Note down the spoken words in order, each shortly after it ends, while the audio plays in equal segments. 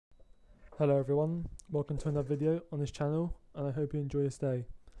Hello everyone, welcome to another video on this channel and I hope you enjoy this day.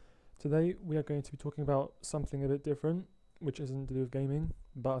 Today we are going to be talking about something a bit different, which isn't to do with gaming,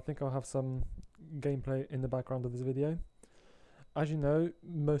 but I think I'll have some gameplay in the background of this video. As you know,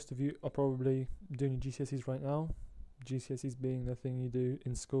 most of you are probably doing your GCSEs right now, GCSEs being the thing you do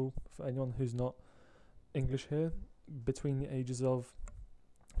in school for anyone who's not English here, between the ages of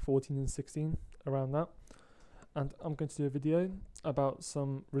 14 and 16, around that. And I'm going to do a video about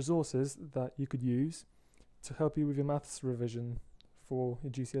some resources that you could use to help you with your maths revision for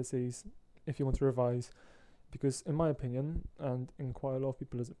your GCSEs if you want to revise, because in my opinion, and in quite a lot of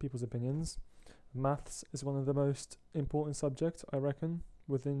people's opinions, maths is one of the most important subjects, I reckon,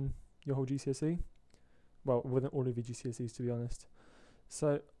 within your whole GCSE. Well, within all of your GCSEs, to be honest.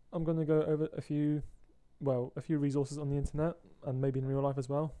 So I'm going to go over a few resources on the internet and maybe in real life as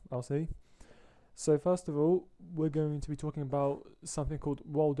well, I'll see. So first of all, we're going to be talking about something called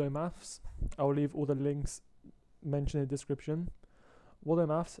Waldo Maths. I'll leave all the links mentioned in the description. Waldo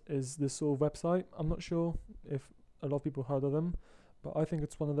Maths is this sort of website. I'm not sure if a lot of people heard of them, but I think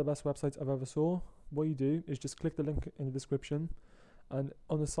it's one of the best websites I've ever saw. What you do is just click the link in the description, and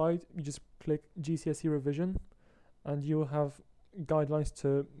on the side you just click GCSE revision, and you'll have guidelines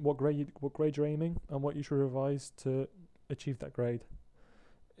to what grade you're aiming and what you should revise to achieve that grade.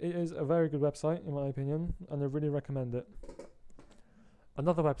 It is a very good website in my opinion, and I really recommend it.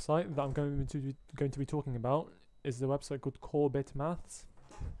 Another website that I'm going to be talking about is the website called Corbett Maths.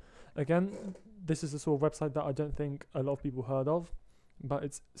 Again, this is the sort of website that I don't think a lot of people heard of, but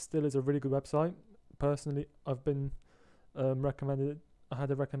it still is a really good website. Personally, I've been recommended. I had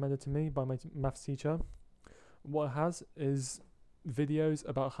it recommended to me by my maths teacher. What it has is videos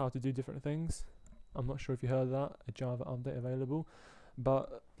about how to do different things. I'm not sure if you heard of that, a Java update available,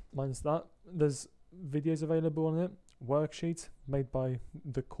 but mine's that. There's videos available on it, worksheets made by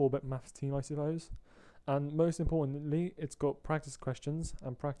the Corbett Maths team, I suppose, and most importantly, it's got practice questions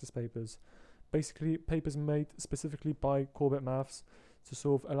and practice papers. Basically, papers made specifically by Corbett Maths to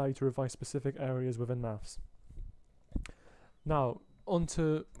sort of allow you to revise specific areas within maths. Now,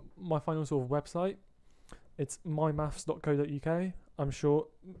 onto my final sort of website. It's mymaths.co.uk. I'm sure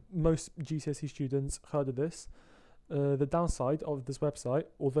most GCSE students heard of this. The downside of this website,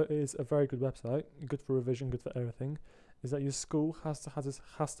 although it is a very good website, good for revision, good for everything, is that your school has to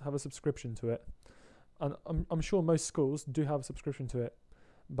have a subscription to it. And I'm sure most schools do have a subscription to it,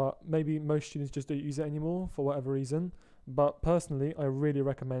 but maybe most students just don't use it anymore for whatever reason. But personally, I really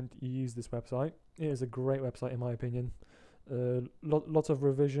recommend you use this website. It is a great website in my opinion. Lots of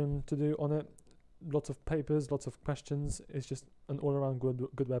revision to do on it, lots of papers, lots of questions. It's just an all-around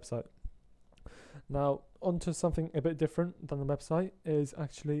good website. Now, onto something a bit different than the website is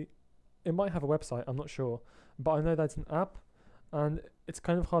actually, it might have a website, I'm not sure, but I know that it's an app, and it's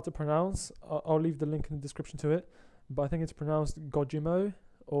kind of hard to pronounce. I'll leave the link in the description to it, but I think it's pronounced Gojimo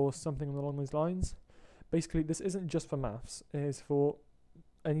or something along those lines. Basically, this isn't just for maths, it is for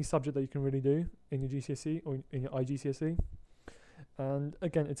any subject that you can really do in your GCSE or in your IGCSE. And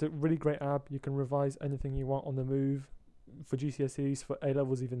again, it's a really great app. You can revise anything you want on the move, for GCSEs, for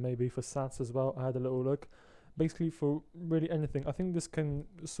A-levels, even maybe for SATs as well. I had a little look. Basically for really anything. I think this can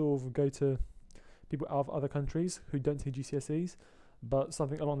sort of go to people out of other countries who don't take GCSEs, but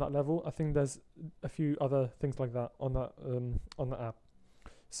something along that level. I think there's a few other things like that on that app.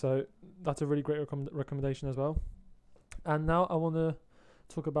 So that's a really great recommendation as well. And now I want to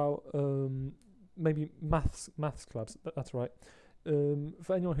talk about maybe maths clubs. That's right.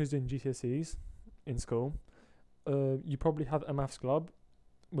 For anyone who's doing GCSEs in school, you probably have a maths club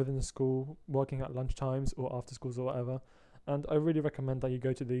within the school, working at lunch times or after schools or whatever, and I really recommend that you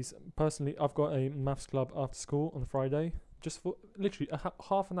go to these. Personally, I've got a maths club after school on Friday, just for literally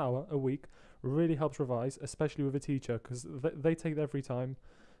half an hour a week. Really helps revise, especially with a teacher, because they take their free time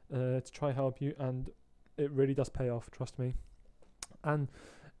to try help you, and it really does pay off, trust me. And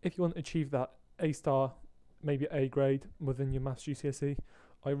if you want to achieve that A star, maybe A grade within your maths GCSE,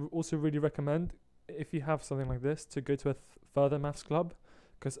 I also really recommend, if you have something like this, to go to a further maths club,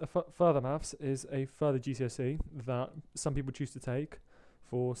 because further maths is a further GCSE that some people choose to take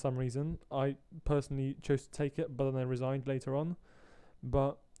for some reason. I personally chose to take it, but then I resigned later on.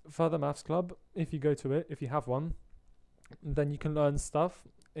 But further maths club, if you go to it, if you have one, then you can learn stuff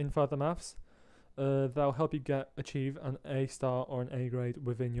in further maths that'll help you achieve an A star or an A grade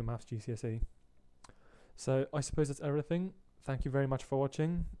within your maths GCSE. So I suppose that's everything. Thank you very much for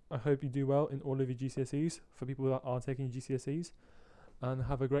watching. I hope you do well in all of your GCSEs, for people that are taking GCSEs. And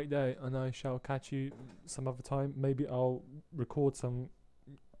have a great day, and I shall catch you some other time. Maybe I'll record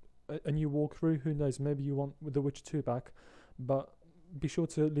a new walkthrough, who knows, maybe you want The Witcher 2 back. But be sure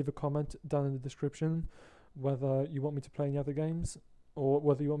to leave a comment down in the description whether you want me to play any other games or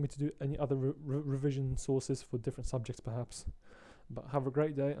whether you want me to do any other revision sources for different subjects perhaps. But have a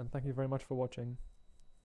great day and thank you very much for watching.